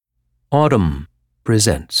Autumn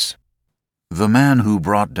presents The Man Who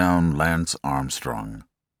Brought Down Lance Armstrong,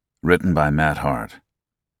 written by Matt Hart.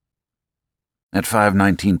 At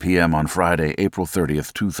 5:19 p.m. on Friday, April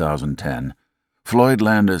 30th, 2010, Floyd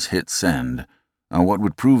Landis hit send on what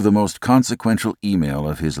would prove the most consequential email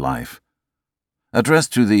of his life.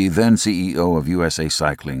 Addressed to the then CEO of USA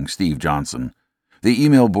Cycling, Steve Johnson, the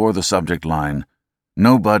email bore the subject line,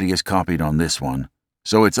 "Nobody is copied on this one,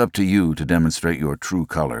 so it's up to you to demonstrate your true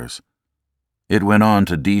colors." It went on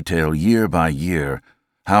to detail year by year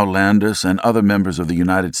how Landis and other members of the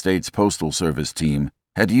United States Postal Service team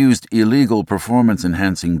had used illegal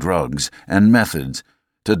performance-enhancing drugs and methods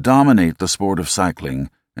to dominate the sport of cycling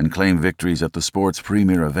and claim victories at the sport's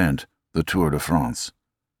premier event, the Tour de France.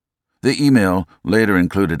 The email, later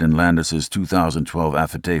included in Landis's 2012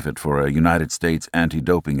 affidavit for a United States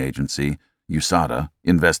anti-doping agency, USADA,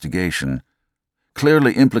 investigation,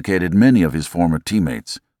 clearly implicated many of his former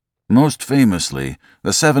teammates, most famously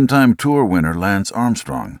the 7-time Tour winner Lance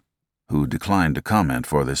Armstrong, who declined to comment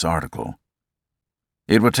for this article.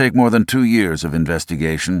 It would take more than 2 years of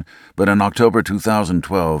investigation, but in October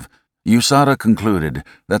 2012, USADA concluded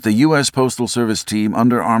that the U.S. Postal Service team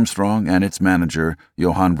under Armstrong and its manager,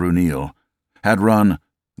 Johan Brunel, had run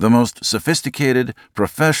the most sophisticated,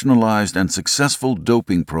 professionalized, and successful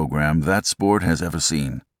doping program that sport has ever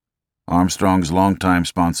seen. Armstrong's longtime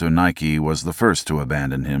sponsor Nike was the first to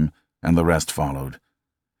abandon him, and the rest followed.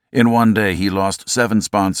 In one day, he lost 7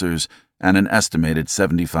 sponsors and an estimated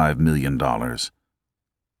 $75 million.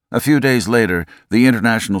 A few days later, the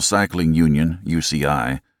International Cycling Union,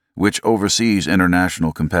 UCI, which oversees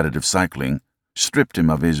international competitive cycling, stripped him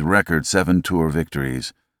of his record 7 Tour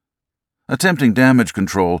victories. Attempting damage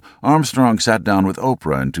control, Armstrong sat down with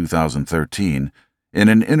Oprah in 2013 in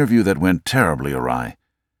an interview that went terribly awry.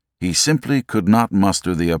 He simply could not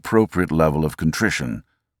muster the appropriate level of contrition.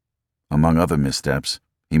 Among other missteps,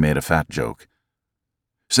 he made a fat joke.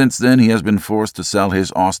 Since then, he has been forced to sell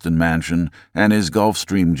his Austin mansion and his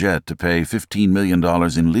Gulfstream jet to pay $15 million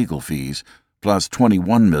in legal fees, plus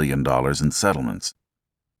 $21 million in settlements.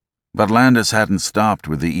 But Landis hadn't stopped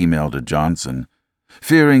with the email to Johnson.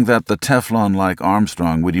 Fearing that the Teflon-like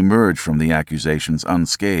Armstrong would emerge from the accusations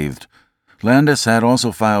unscathed, Landis had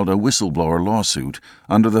also filed a whistleblower lawsuit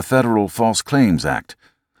under the Federal False Claims Act,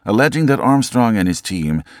 alleging that Armstrong and his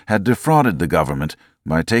team had defrauded the government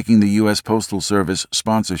by taking the U.S. Postal Service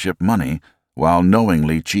sponsorship money while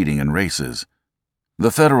knowingly cheating in races. The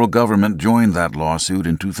federal government joined that lawsuit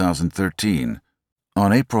in 2013.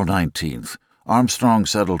 On April 19th, Armstrong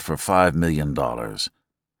settled for $5 million.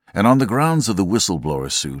 And on the grounds of the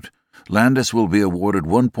whistleblower suit, Landis will be awarded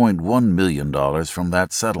 $1.1 million from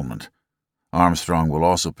that settlement. Armstrong will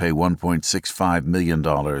also pay $1.65 million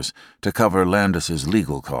to cover Landis's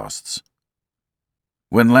legal costs.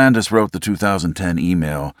 When Landis wrote the 2010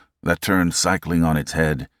 email that turned cycling on its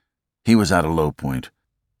head, he was at a low point.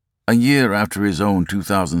 A year after his own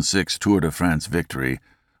 2006 Tour de France victory,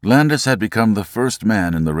 Landis had become the first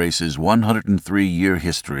man in the race's 103-year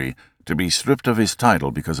history to be stripped of his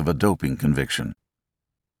title because of a doping conviction.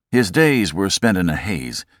 His days were spent in a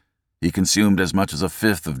haze. He consumed as much as a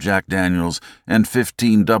fifth of Jack Daniels and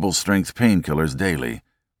 15 double-strength painkillers daily.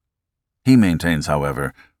 He maintains,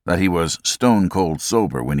 however, that he was stone-cold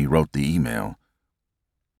sober when he wrote the email.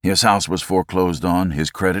 His house was foreclosed on, his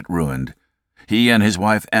credit ruined. He and his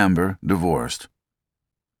wife Amber divorced.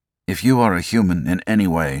 "If you are a human in any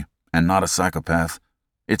way, and not a psychopath,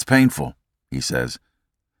 it's painful," he says.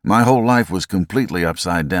 "My whole life was completely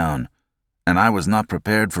upside down, and I was not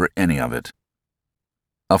prepared for any of it."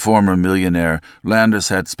 A former millionaire, Landis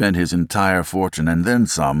had spent his entire fortune and then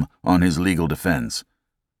some on his legal defense.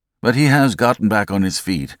 But he has gotten back on his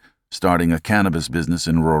feet, starting a cannabis business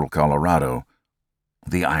in rural Colorado.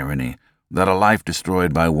 The irony that a life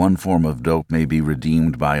destroyed by one form of dope may be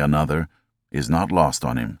redeemed by another is not lost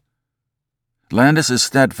on him. Landis is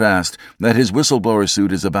steadfast that his whistleblower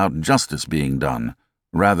suit is about justice being done,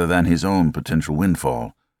 rather than his own potential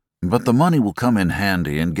windfall. But the money will come in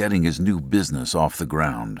handy in getting his new business off the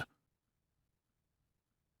ground.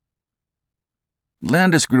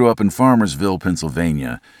 Landis grew up in Farmersville,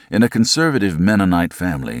 Pennsylvania, in a conservative Mennonite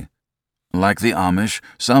family. Like the Amish,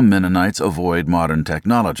 some Mennonites avoid modern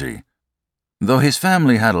technology. Though his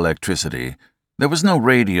family had electricity, there was no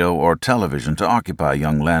radio or television to occupy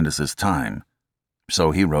young Landis's time,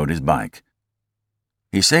 so he rode his bike.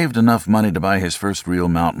 He saved enough money to buy his first real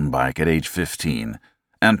mountain bike at age 15,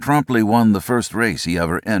 and promptly won the first race he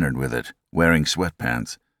ever entered with it, wearing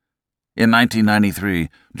sweatpants. In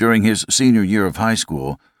 1993, during his senior year of high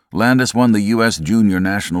school, Landis won the U.S. Junior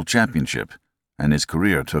National Championship, and his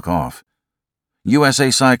career took off. USA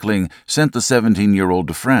Cycling sent the 17-year-old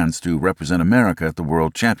to France to represent America at the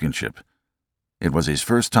World Championship. It was his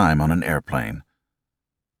first time on an airplane.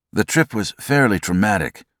 "The trip was fairly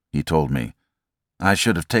traumatic," he told me. "I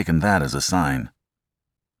should have taken that as a sign."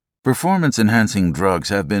 Performance-enhancing drugs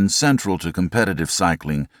have been central to competitive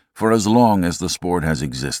cycling for as long as the sport has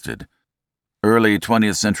existed. Early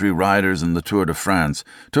 20th century riders in the Tour de France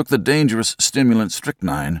took the dangerous stimulant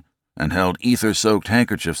strychnine and held ether-soaked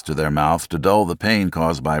handkerchiefs to their mouth to dull the pain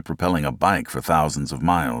caused by propelling a bike for thousands of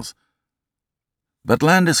miles. But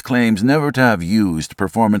Landis claims never to have used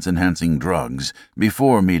performance-enhancing drugs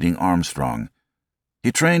before meeting Armstrong.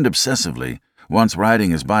 He trained obsessively, once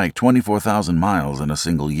riding his bike 24,000 miles in a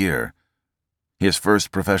single year. His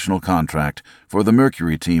first professional contract for the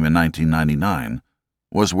Mercury team in 1999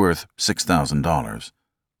 was worth $6,000.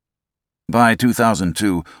 By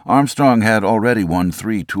 2002, Armstrong had already won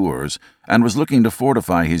 3 tours and was looking to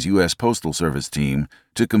fortify his U.S. Postal Service team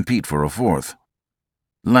to compete for a 4th.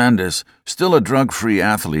 Landis, still a drug-free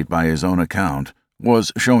athlete by his own account,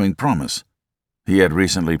 was showing promise. He had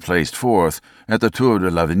recently placed 4th at the Tour de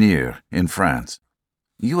l'Avenir in France.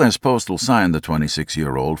 U.S. Postal signed the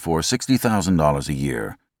 26-year-old for $60,000 a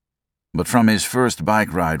year. But from his first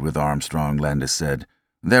bike ride with Armstrong, Landis said,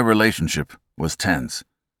 their relationship was tense.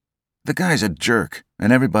 "The guy's a jerk,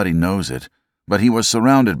 and everybody knows it, but he was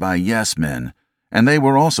surrounded by yes-men, and they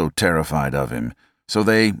were also terrified of him, so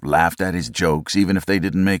they laughed at his jokes even if they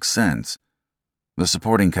didn't make sense." The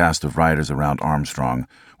supporting cast of riders around Armstrong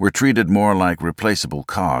were treated more like replaceable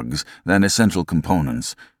cogs than essential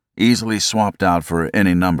components, easily swapped out for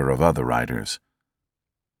any number of other riders.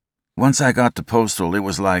 "Once I got to Postal, it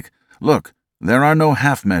was like, look, there are no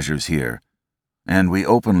half measures here. And we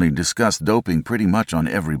openly discussed doping pretty much on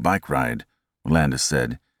every bike ride," Landis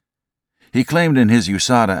said. He claimed in his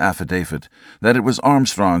USADA affidavit that it was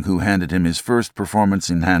Armstrong who handed him his first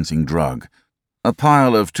performance-enhancing drug, a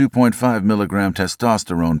pile of 2.5 milligram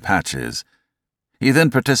testosterone patches. He then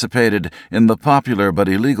participated in the popular but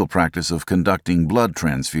illegal practice of conducting blood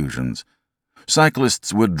transfusions.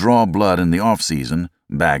 Cyclists would draw blood in the off-season,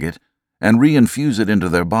 bag it, and reinfuse it into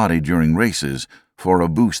their body during races for a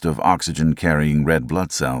boost of oxygen-carrying red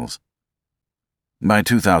blood cells. By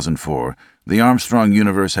 2004, the Armstrong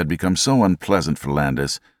universe had become so unpleasant for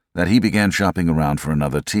Landis that he began shopping around for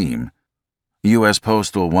another team. U.S.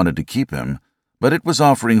 Postal wanted to keep him, but it was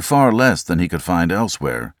offering far less than he could find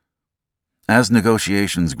elsewhere. As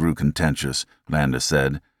negotiations grew contentious, Landis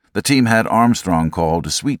said, the team had Armstrong called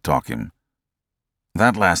to sweet-talk him.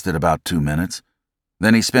 "That lasted about 2 minutes.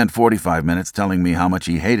 Then he spent 45 minutes telling me how much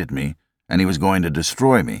he hated me and he was going to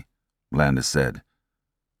destroy me," Landis said.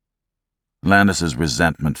 Landis's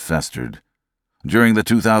resentment festered. During the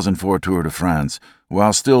 2004 Tour de France,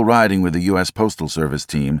 while still riding with the U.S. Postal Service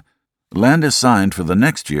team, Landis signed for the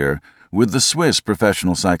next year with the Swiss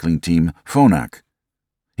professional cycling team Phonak.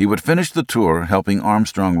 He would finish the tour helping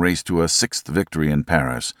Armstrong race to a 6th victory in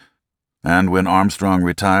Paris, and when Armstrong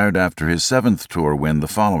retired after his 7th tour win the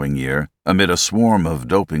following year, amid a swarm of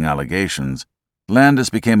doping allegations, Landis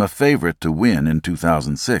became a favorite to win in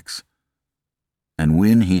 2006. And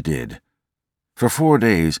win he did. For 4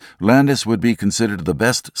 days, Landis would be considered the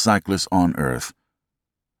best cyclist on earth.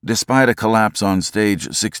 Despite a collapse on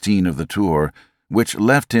stage 16 of the tour, which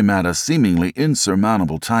left him at a seemingly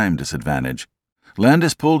insurmountable time disadvantage,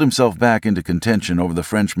 Landis pulled himself back into contention over the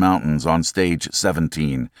French mountains on stage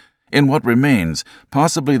 17, in what remains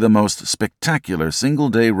possibly the most spectacular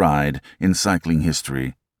single-day ride in cycling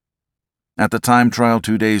history. At the time trial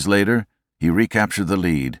 2 days later, he recaptured the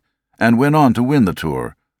lead and went on to win the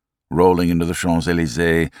Tour, rolling into the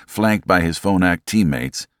Champs-Élysées, flanked by his Phonak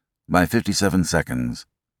teammates, by 57 seconds.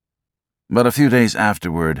 But a few days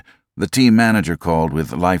afterward, the team manager called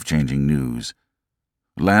with life-changing news.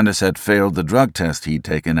 Landis had failed the drug test he'd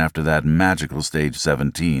taken after that magical stage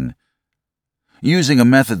 17. Using a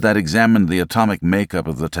method that examined the atomic makeup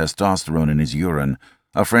of the testosterone in his urine,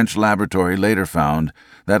 a French laboratory later found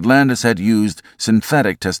that Landis had used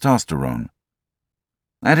synthetic testosterone.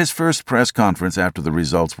 At his first press conference after the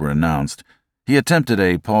results were announced, he attempted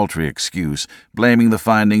a paltry excuse, blaming the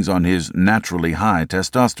findings on his naturally high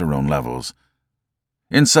testosterone levels.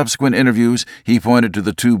 In subsequent interviews, he pointed to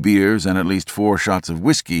the 2 beers and at least 4 shots of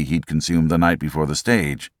whiskey he'd consumed the night before the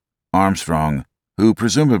stage. Armstrong, who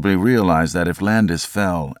presumably realized that if Landis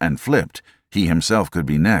fell and flipped, he himself could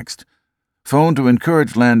be next, phoned to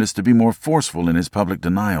encourage Landis to be more forceful in his public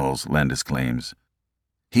denials, Landis claims.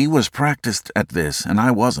 "He was practiced at this, and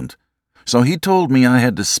I wasn't, so he told me I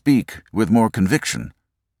had to speak with more conviction,"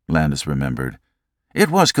 Landis remembered. "It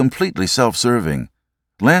was completely self-serving.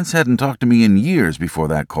 Lance hadn't talked to me in years before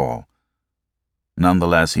that call."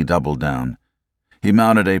 Nonetheless, he doubled down. He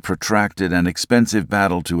mounted a protracted and expensive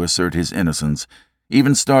battle to assert his innocence,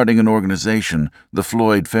 even starting an organization, the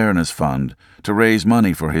Floyd Fairness Fund, to raise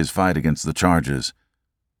money for his fight against the charges.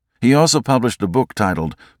 He also published a book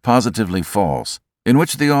titled Positively False, in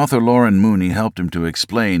which the author Lauren Mooney helped him to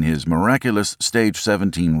explain his miraculous Stage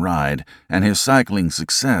 17 ride and his cycling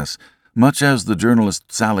success, much as the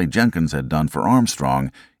journalist Sally Jenkins had done for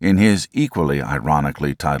Armstrong in his equally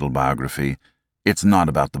ironically titled biography, It's Not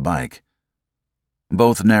About the Bike.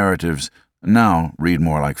 Both narratives now read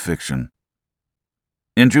more like fiction.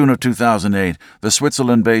 In June of 2008, the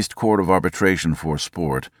Switzerland-based Court of Arbitration for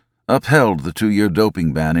Sport upheld the 2-year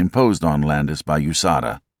doping ban imposed on Landis by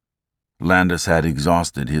USADA. Landis had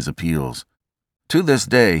exhausted his appeals. To this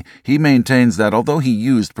day, he maintains that although he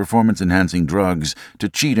used performance-enhancing drugs to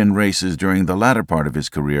cheat in races during the latter part of his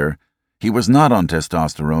career, he was not on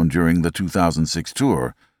testosterone during the 2006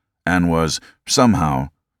 Tour and was, somehow,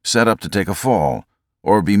 set up to take a fall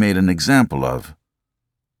or be made an example of.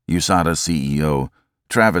 USADA CEO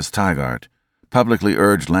Travis Tygart publicly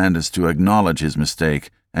urged Landis to acknowledge his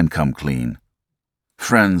mistake and come clean.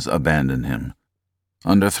 Friends abandoned him.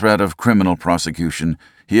 Under threat of criminal prosecution,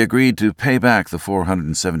 he agreed to pay back the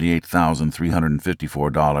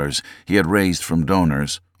 $478,354 he had raised from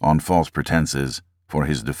donors on false pretenses for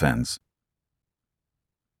his defense.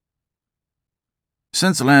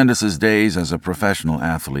 Since Landis's days as a professional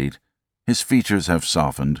athlete, his features have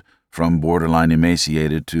softened from borderline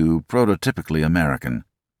emaciated to prototypically American.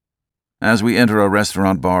 As we enter a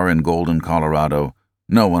restaurant bar in Golden, Colorado,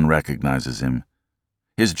 no one recognizes him.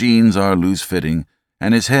 His jeans are loose-fitting,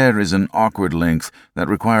 and his hair is an awkward length that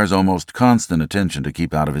requires almost constant attention to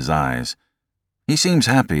keep out of his eyes. He seems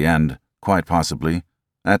happy and, quite possibly,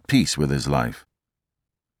 at peace with his life.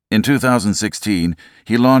 In 2016,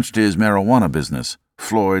 he launched his marijuana business,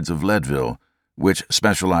 Floyd's of Leadville, which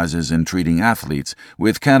specializes in treating athletes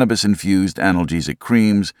with cannabis-infused analgesic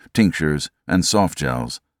creams, tinctures, and soft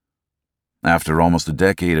gels. After almost a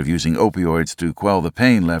decade of using opioids to quell the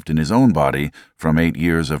pain left in his own body from 8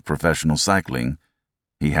 years of professional cycling,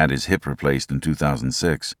 he had his hip replaced in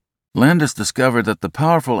 2006, Landis discovered that the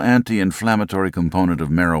powerful anti-inflammatory component of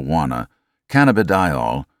marijuana,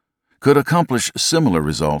 cannabidiol, could accomplish similar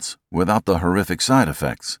results without the horrific side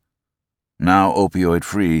effects. Now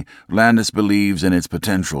opioid-free, Landis believes in its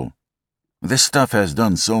potential. This stuff has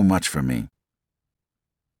done so much for me.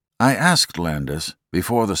 I asked Landis,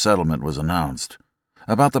 before the settlement was announced,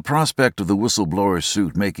 about the prospect of the whistleblower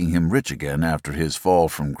suit making him rich again after his fall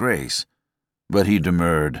from grace, but he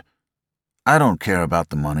demurred. I don't care about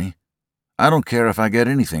the money. I don't care if I get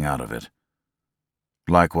anything out of it.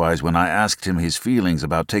 Likewise, when I asked him his feelings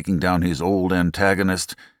about taking down his old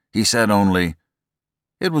antagonist, he said only,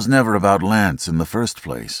 "It was never about Lance in the first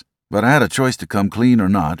place, but I had a choice to come clean or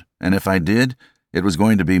not, and if I did, it was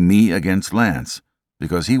going to be me against Lance,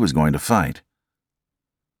 because he was going to fight."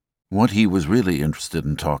 What he was really interested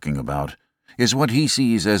in talking about is what he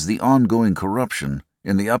sees as the ongoing corruption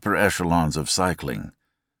in the upper echelons of cycling.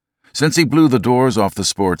 Since he blew the doors off the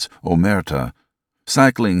sport's omerta,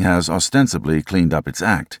 cycling has ostensibly cleaned up its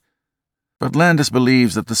act. But Landis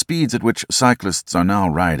believes that the speeds at which cyclists are now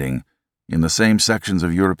riding, in the same sections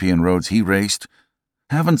of European roads he raced,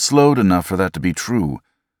 haven't slowed enough for that to be true,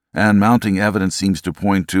 and mounting evidence seems to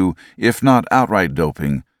point to, if not outright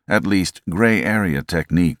doping, at least gray area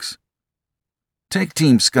techniques. Take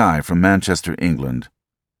Team Sky from Manchester, England.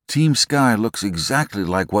 Team Sky looks exactly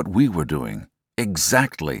like what we were doing.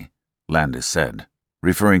 Exactly, Landis said,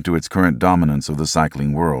 referring to its current dominance of the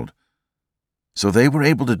cycling world. So they were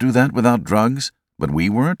able to do that without drugs, but we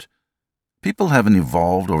weren't? People haven't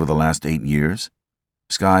evolved over the last 8 years.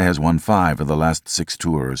 Sky has won 5 of the last 6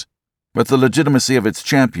 tours, but the legitimacy of its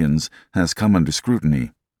champions has come under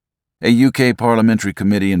scrutiny. A UK Parliamentary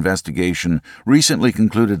Committee investigation recently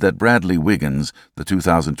concluded that Bradley Wiggins, the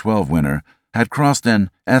 2012 winner, had crossed an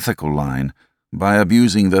ethical line by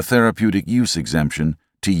abusing the Therapeutic Use Exemption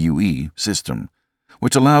 (TUE) system,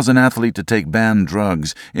 which allows an athlete to take banned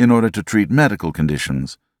drugs in order to treat medical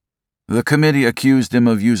conditions. The committee accused him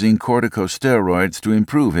of using corticosteroids to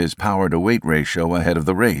improve his power-to-weight ratio ahead of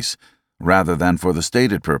the race, rather than for the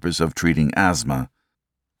stated purpose of treating asthma.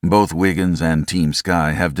 Both Wiggins and Team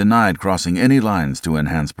Sky have denied crossing any lines to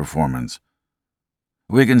enhance performance.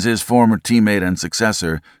 Wiggins' former teammate and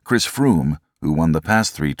successor, Chris Froome, who won the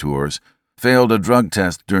past 3 tours, failed a drug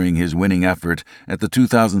test during his winning effort at the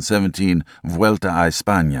 2017 Vuelta a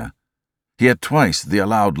España. He had twice the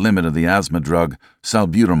allowed limit of the asthma drug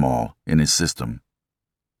salbutamol in his system.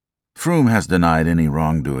 Froome has denied any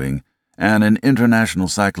wrongdoing, and an International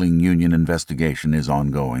Cycling Union investigation is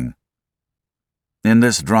ongoing. In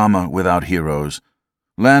this drama without heroes,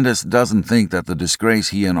 Landis doesn't think that the disgrace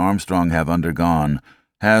he and Armstrong have undergone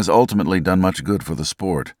has ultimately done much good for the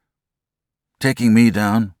sport. Taking me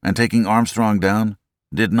down and taking Armstrong down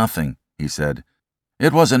did nothing, he said.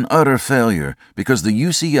 It was an utter failure because the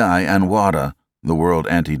UCI and WADA, the World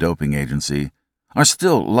Anti-Doping Agency, are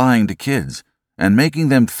still lying to kids and making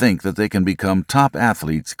them think that they can become top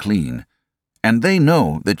athletes clean. And they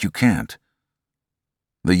know that you can't.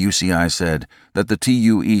 The UCI said that the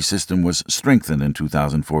TUE system was strengthened in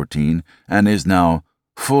 2014 and is now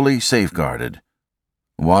fully safeguarded.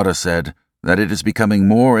 WADA said that it is becoming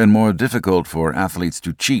more and more difficult for athletes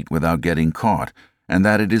to cheat without getting caught, and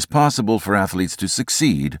that it is possible for athletes to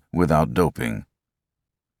succeed without doping.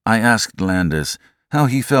 I asked Landis how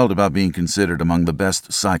he felt about being considered among the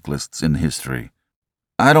best cyclists in history.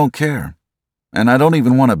 "I don't care, and I don't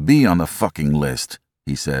even want to be on the fucking list,"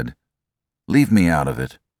 he said. "Leave me out of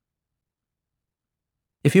it."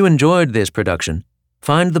 If you enjoyed this production,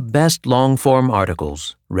 find the best long-form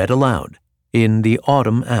articles read aloud in the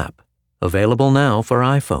Autumn app, available now for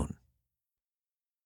iPhone.